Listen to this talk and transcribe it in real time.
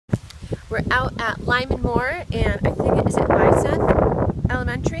We're out at Lyman Moore, and I think is it Bicep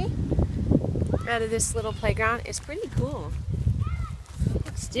Elementary. Out of this little playground. It's pretty cool.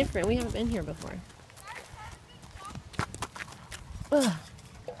 It's different. We haven't been here before. Ugh.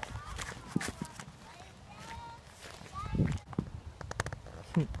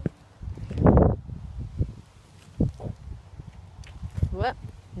 Whoop,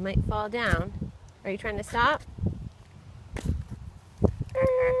 you might fall down. Are you trying to stop?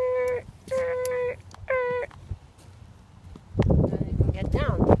 You can get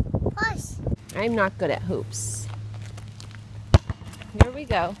down. Push. I'm not good at hoops. Here we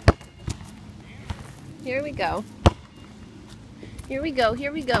go. Here we go. Here we go.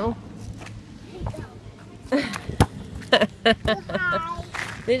 Here we go.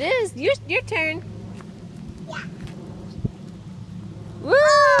 It is. Your turn. Yeah.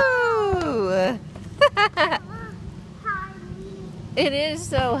 Woo! It is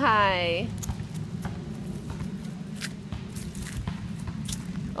so high.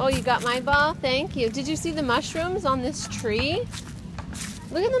 Oh, you got my ball? Thank you. Did you see the mushrooms on this tree?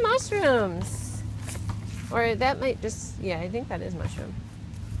 Look at the mushrooms. Or that might just, yeah, I think that is mushroom.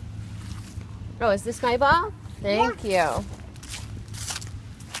 Oh, is this my ball? Thank you.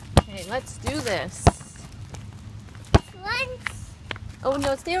 Okay, let's do this. Oh,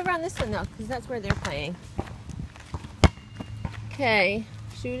 no, stay over on this one, though, because that's where they're playing. Okay,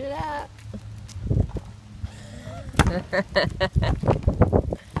 shoot it up.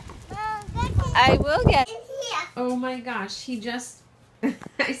 I will get it. Oh my gosh, he just,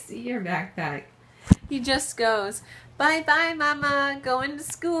 I see your backpack. He just goes, bye-bye, Mama, going to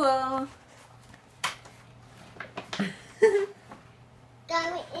school.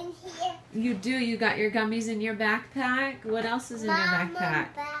 Gummy in here. You do, you got your gummies in your backpack? What else is in your backpack?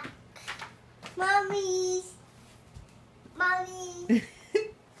 Mommy's. Mommy.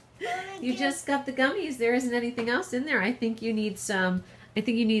 You just got the gummies. There isn't anything else in there. I think you need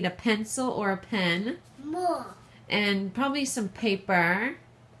a pencil or a pen. More. And probably some paper.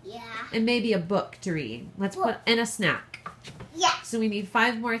 Yeah. And maybe a book to read. And a snack. Yeah. So we need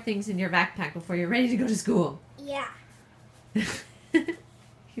 5 more things in your backpack before you're ready to go to school. Yeah.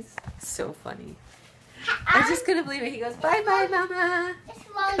 He's so funny. I just couldn't believe it. He goes, bye-bye, Mama.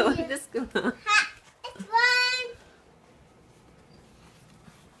 Going to school. It's fun.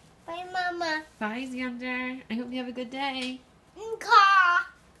 Bye, Mama. Bye, Xander. I hope you have a good day. In car.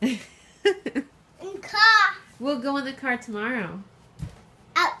 In car. We'll go in the car tomorrow.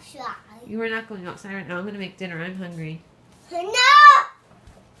 Outside. You are not going outside right now. I'm going to make dinner. I'm hungry. No.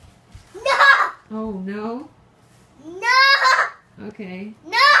 No. Oh, no? No. Okay.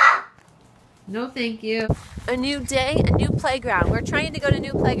 No. No, thank you. A new day, a new playground. We're trying to go to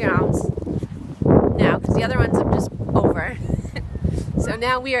new playgrounds now because the other ones are just over. So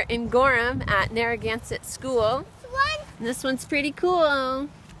now we are in Gorham at Narragansett School. And this one's pretty cool.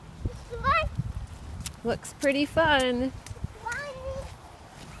 Looks pretty fun.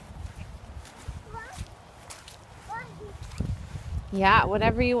 Yeah,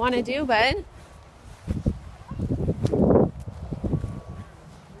 whatever you want to do, bud.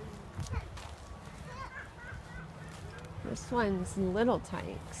 This one's Little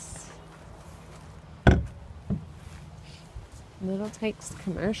Tykes. Little Tykes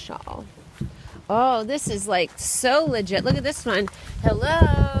commercial. Oh, this is like so legit. Look at this one. Hello.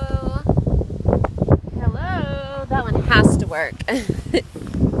 Hello. That one has to work.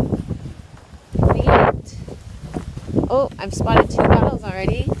 Neat. Oh, I've spotted 2 bottles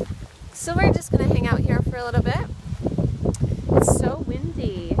already. So we're just going to hang out here for a little bit. It's so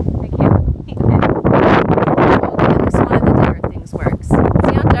windy. I can't believe it. Oh, look at this one of the door things works. See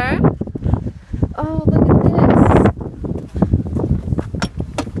out there? Oh, look at this.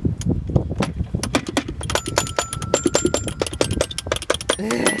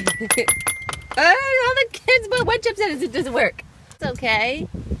 Oh, all the kids, but one chip says it doesn't work. It's okay.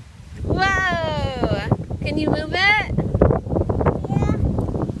 Whoa! Can you move it? Yeah.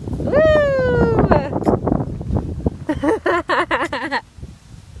 Woo!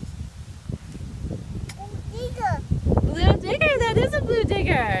 Blue digger, that is a blue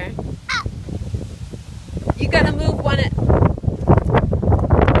digger. Ah. You gotta move one.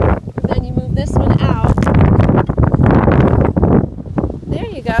 Then you move this one out. There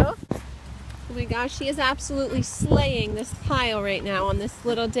you go. Oh my gosh, she is absolutely slaying this pile right now on this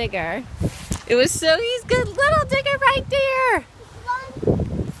little digger. He's good little digger right there.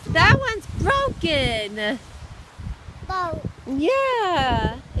 That one's broken. Boat.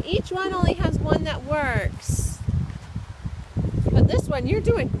 Yeah, each one only has one that works. But this one, you're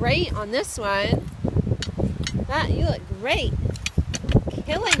doing great on this one. You look great.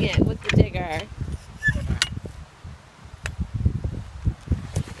 killing it with the digger.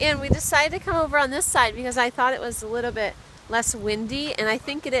 And we decided to come over on this side because I thought it was a little bit less windy, and I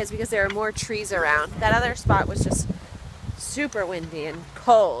think it is because there are more trees around. That other spot was just super windy and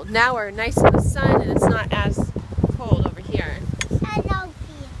cold. Now we're nice in the sun and it's not as cold over here. Yeah,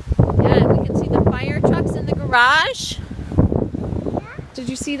 and we can see the fire trucks in the garage. Yeah. Did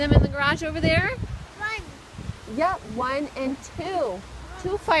you see them in the garage over there? One. Yeah, 1 and 2.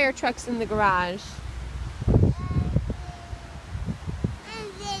 2 fire trucks in the garage.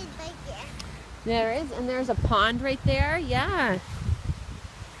 There is, and there's a pond right there. Yeah.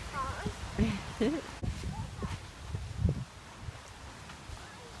 You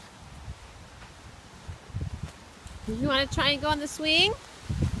want to try and go on the swing?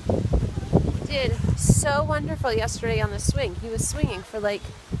 He did so wonderful yesterday on the swing. He was swinging for like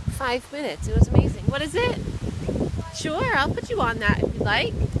 5 minutes. It was amazing. What is it? Sure, I'll put you on that if you'd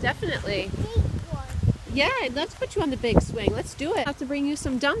like. Definitely. Yeah, let's put you on the big swing. Let's do it. I'll have to bring you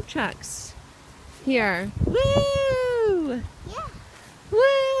some dump trucks. Here. Woo! Yeah.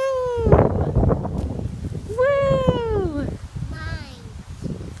 Woo! Woo! Mine.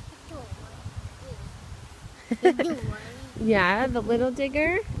 Yeah, the little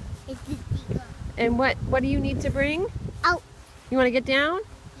digger. It's the digger. And what do you need to bring? Out. You want to get down?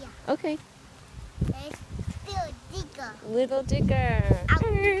 Yeah. Okay. It's still digger. Little digger. Out.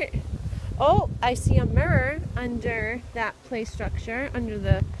 Oh, I see a mirror under that play structure,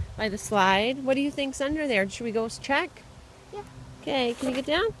 by the slide. What do you think's under there? Should we go check? Yeah. Okay, can you get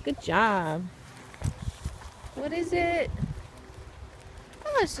down? Good job. What is it?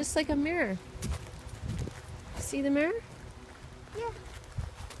 Oh, it's just like a mirror. See the mirror? Yeah.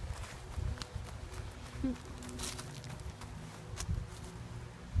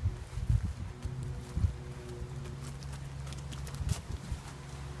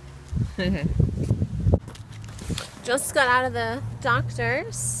 Just got out of the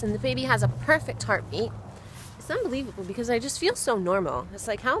doctor's and the baby has a perfect heartbeat. It's unbelievable because I just feel so normal. It's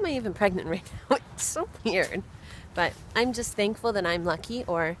like, how am I even pregnant right now? It's so weird. But I'm just thankful that I'm lucky,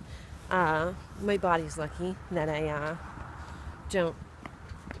 or my body's lucky that I don't,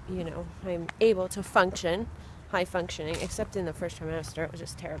 I'm able to function, high functioning, except in the first trimester. It was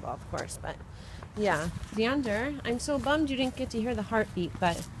just terrible, of course. But yeah, Leander, I'm so bummed you didn't get to hear the heartbeat,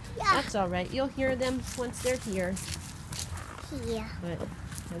 but that's all right. You'll hear them once they're here. Yeah. But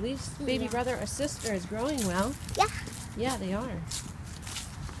at least baby brother or sister is growing well. Yeah. Yeah, they are.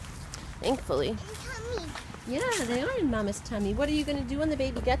 Thankfully. Tummy. Yeah, they are in Mama's tummy. What are you going to do when the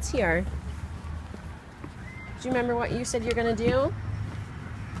baby gets here? Do you remember what you said you're going to do?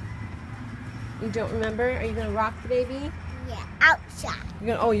 You don't remember? Are you going to rock the baby? Yeah. Outside.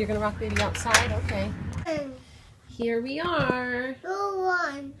 You're going to rock the baby outside? Okay. Here we are. Blue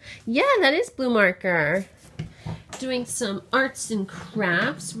one. Yeah, that is Blue Marker. Doing some arts and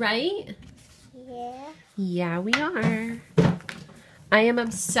crafts, right? Yeah. Yeah, we are. I am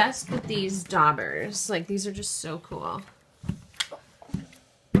obsessed with these daubers. Like, these are just so cool.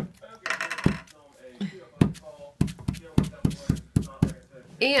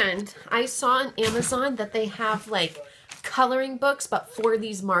 And I saw on Amazon that they have, like, coloring books, but for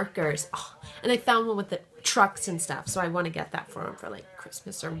these markers. Oh, and I found one with the trucks and stuff, so I want to get that for them for, like,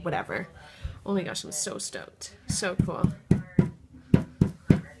 Christmas or whatever. Oh my gosh, I'm so stoked. So cool.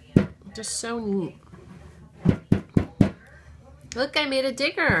 Just so neat. Look, I made a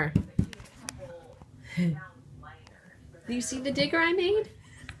digger. Do you see the digger I made?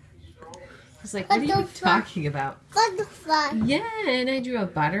 I was like, what are you talking about? Butterfly. Yeah, and I drew a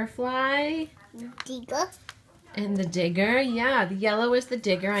butterfly. Digger. And the digger, yeah, the yellow is the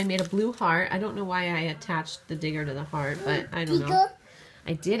digger. I made a blue heart. I don't know why I attached the digger to the heart, but I don't know.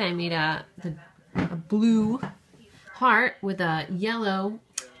 I did. I made a blue heart with a yellow.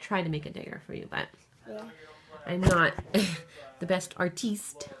 Tried to make a digger for you, but Yeah. I'm not the best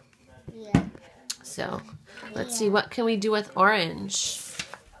artiste. Yeah. So let's see, what can we do with orange?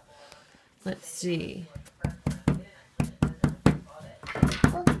 Let's see.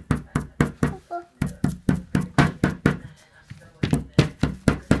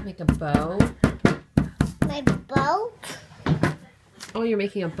 Make a bow. My boat. Oh, you're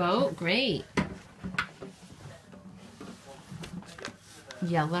making a boat? Great.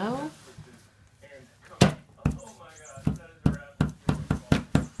 Yellow.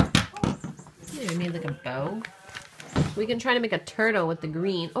 Yeah, I made like a bow. We can try to make a turtle with the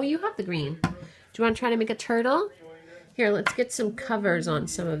green. Oh, you have the green. Do you want to try to make a turtle? Here, let's get some covers on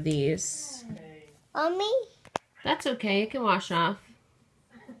some of these. Mommy? That's okay. It can wash off.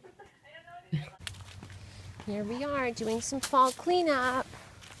 Here we are doing some fall cleanup.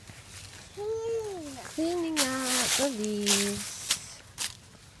 Cleaning up the leaves.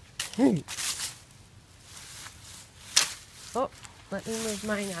 Oh, let me move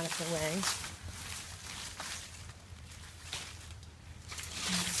mine out of the way.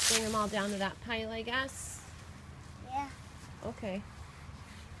 Just bring them all down to that pile, I guess. Yeah. Okay.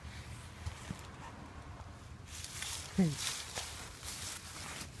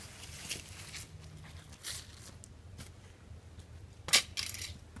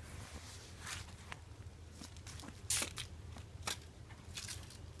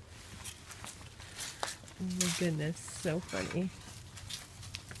 Oh my goodness, so funny.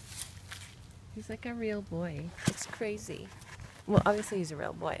 He's like a real boy. It's crazy. Well, obviously he's a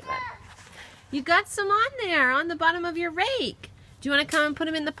real boy, but... You got some on there, on the bottom of your rake. Do you want to come and put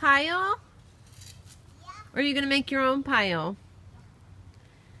them in the pile? Yeah. Or are you going to make your own pile?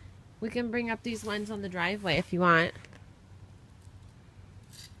 We can bring up these ones on the driveway if you want.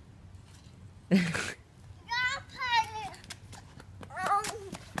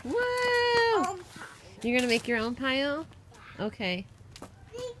 Whoa! You're going to make your own pile? Okay.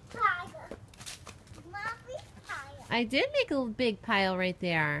 I did make a big pile right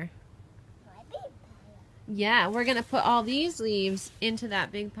there. Yeah, we're going to put all these leaves into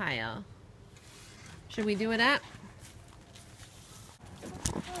that big pile. Should we do it up?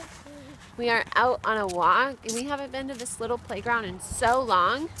 We are out on a walk, and we haven't been to this little playground in so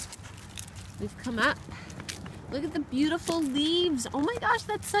long. We've come up. Look at the beautiful leaves. Oh my gosh,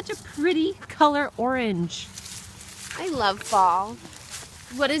 that's such a pretty color orange. I love fall.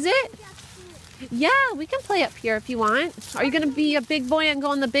 What is it? Yeah, we can play up here if you want. Are you going to be a big boy and go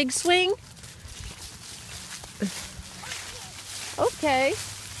on the big swing? Okay.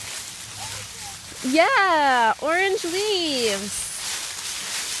 Yeah, orange leaves.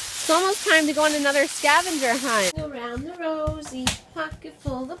 It's almost time to go on another scavenger hunt. Around the rosy, pocket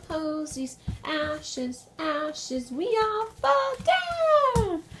full of posies, ashes, ashes, we all fall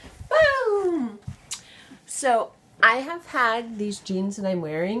down. Boom! So, I have had these jeans that I'm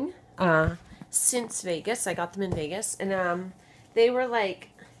wearing since Vegas. I got them in Vegas, and they were like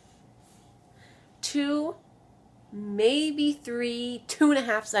 2, maybe 3,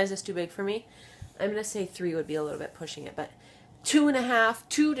 2.5 sizes too big for me. I'm going to say 3 would be a little bit pushing it, but 2 to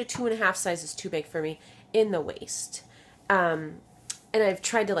 2.5 sizes too big for me in the waist. And I've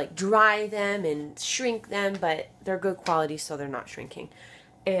tried to like dry them and shrink them, but they're good quality, so they're not shrinking.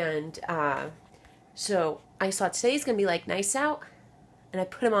 And so I saw today's going to be like nice out, and I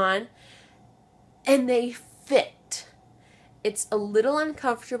put them on, and they fit. It's a little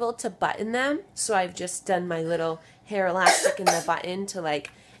uncomfortable to button them, so I've just done my little hair elastic in the button to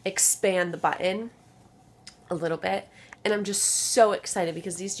like expand the button a little bit. And I'm just so excited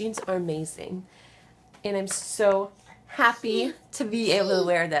because these jeans are amazing. And I'm so happy to be able to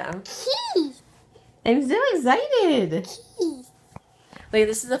wear them. I'm so excited. Wait,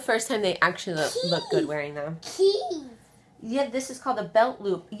 this is the first time they actually look good wearing them. Yeah, this is called a belt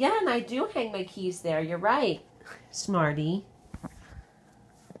loop. Yeah, and I do hang my keys there. You're right, smarty.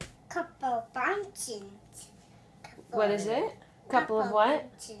 Couple buttons. What is it? Couple of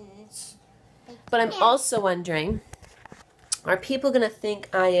what? Buttons. But I'm also wondering, are people going to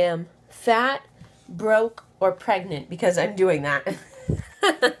think I am fat, broke, or pregnant because I'm doing that?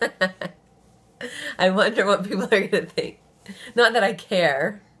 I wonder what people are going to think. Not that I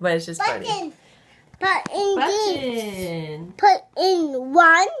care, but it's just funny. Button. Put in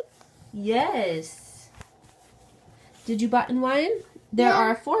one. Yes. Did you button one? There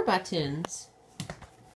are 4 buttons.